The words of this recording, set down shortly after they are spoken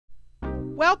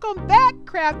Welcome back,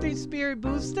 Crafting Spirit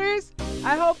Boosters.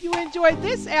 I hope you enjoyed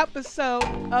this episode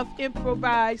of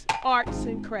Improvised Arts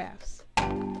and Crafts.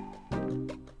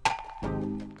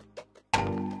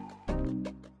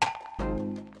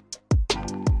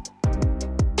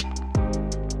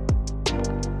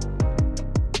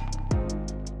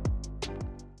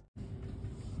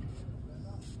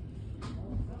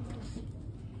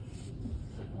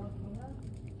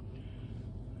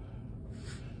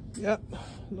 Yep,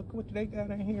 look what they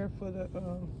got in here for the,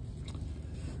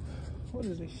 what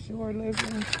is it, shore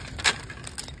living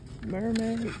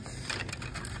mermaids.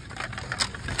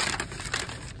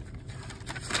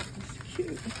 It's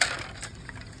cute.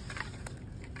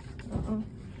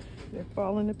 They're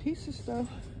falling to pieces though.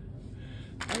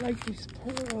 I like these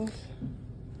pearls.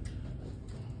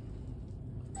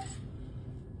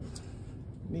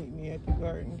 Meet me at the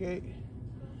garden gate.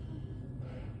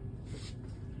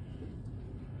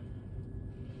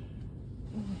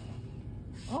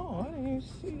 Oh, I didn't even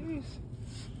see these.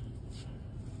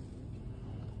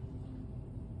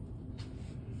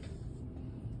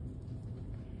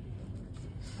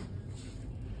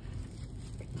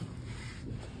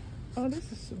 Oh,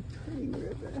 this is some pretty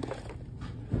ribbon.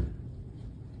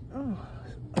 Oh,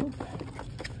 open.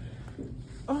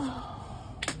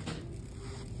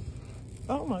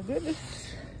 Oh my goodness.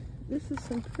 This is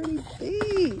some pretty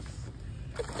beads.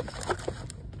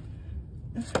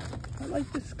 I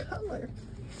like this color.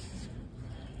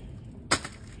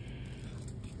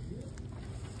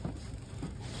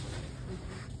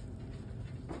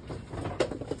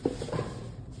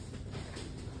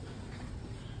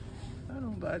 I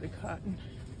don't buy the cotton.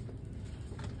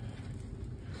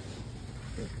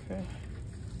 Okay.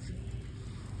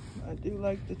 I do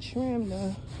like the trim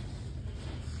though.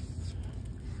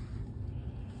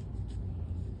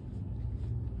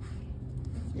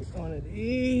 Get one of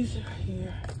these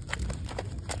here.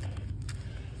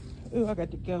 Ooh, I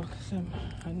got to go because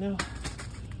I know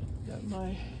that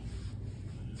I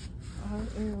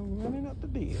am running up the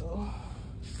bill.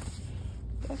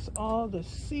 That's all the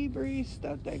sea breeze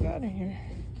stuff they got in here.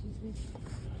 Is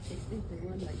this the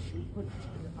one like you put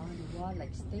on the wall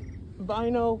like stick?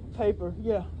 Vinyl paper,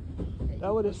 yeah.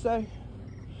 That what it say.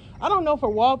 I don't know for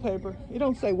wallpaper. It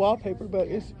don't say wallpaper, but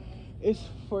it's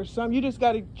for some. You just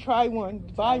got to try one,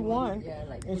 buy one, yeah,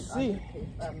 like and see.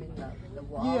 The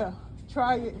wall. Yeah,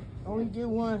 try it. Only get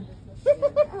one. Yeah.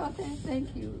 Oh,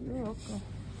 thank you. You're welcome.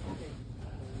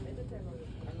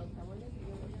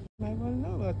 Might want to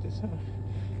know about this, huh?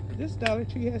 This Dollar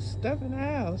Tree has stuff in the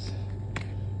house.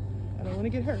 I don't want to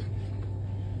get hurt.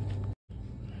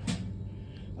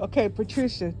 Okay,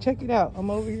 Patricia, check it out.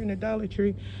 I'm over here in the Dollar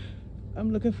Tree.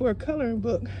 I'm looking for a coloring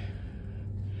book.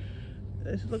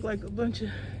 This look like a bunch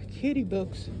of kitty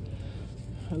books.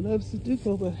 I love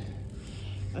Sudoku, but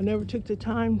I never took the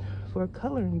time for a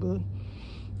coloring book.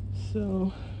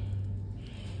 So,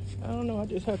 I don't know. I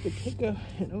just have to pick up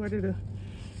in order to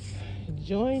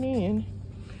join in.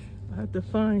 I have to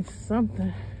find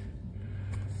something.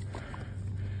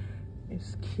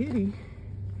 It's kitty.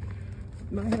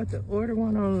 Might have to order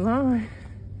one online.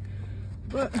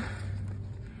 But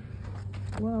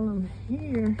while I'm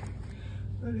here,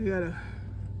 I got a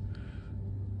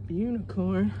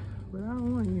unicorn, but I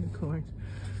don't want unicorns.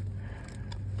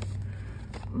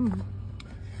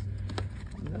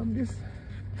 I'm just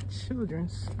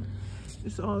children's.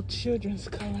 It's all children's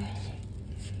colors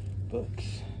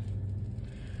books.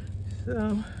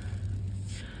 So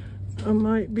I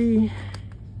might be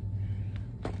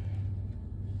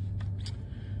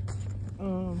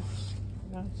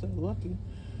not so lucky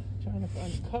trying to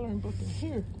find a coloring book in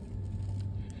here.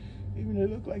 Even though it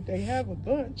look like they have a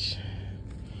bunch,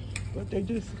 but they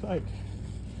just like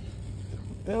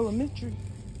elementary.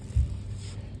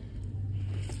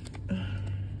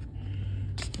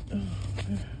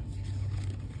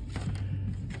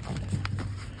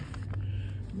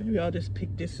 Maybe I'll just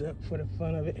pick this up for the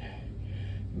fun of it.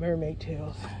 Mermaid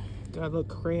tails. Got little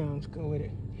crayons go with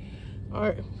it. All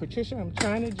right, Patricia, I'm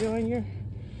trying to join you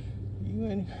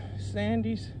and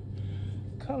Sandy's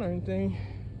coloring thing.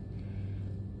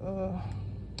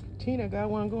 Tina got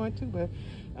one going too, but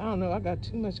I don't know. I got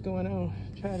too much going on.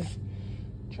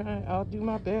 I'll do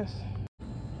my best.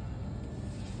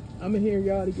 I'm in here,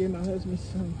 y'all, to give my husband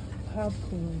some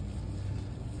popcorn.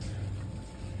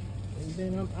 And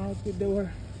then I'm out the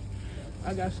door.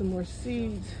 I got some more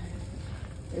seeds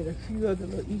and a few other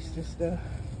little Easter stuff.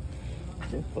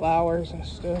 Some flowers and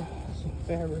stuff, some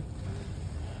fabric.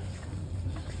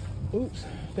 Oops,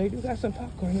 they do got some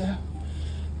popcorn now.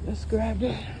 Let's grab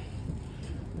that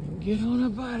and get on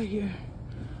up out of here.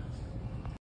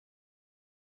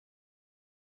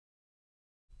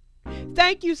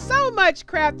 Thank you so much,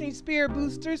 Crafting Spirit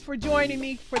Boosters, for joining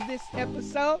me for this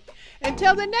episode.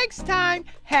 Until the next time,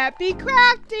 happy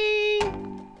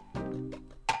crafting!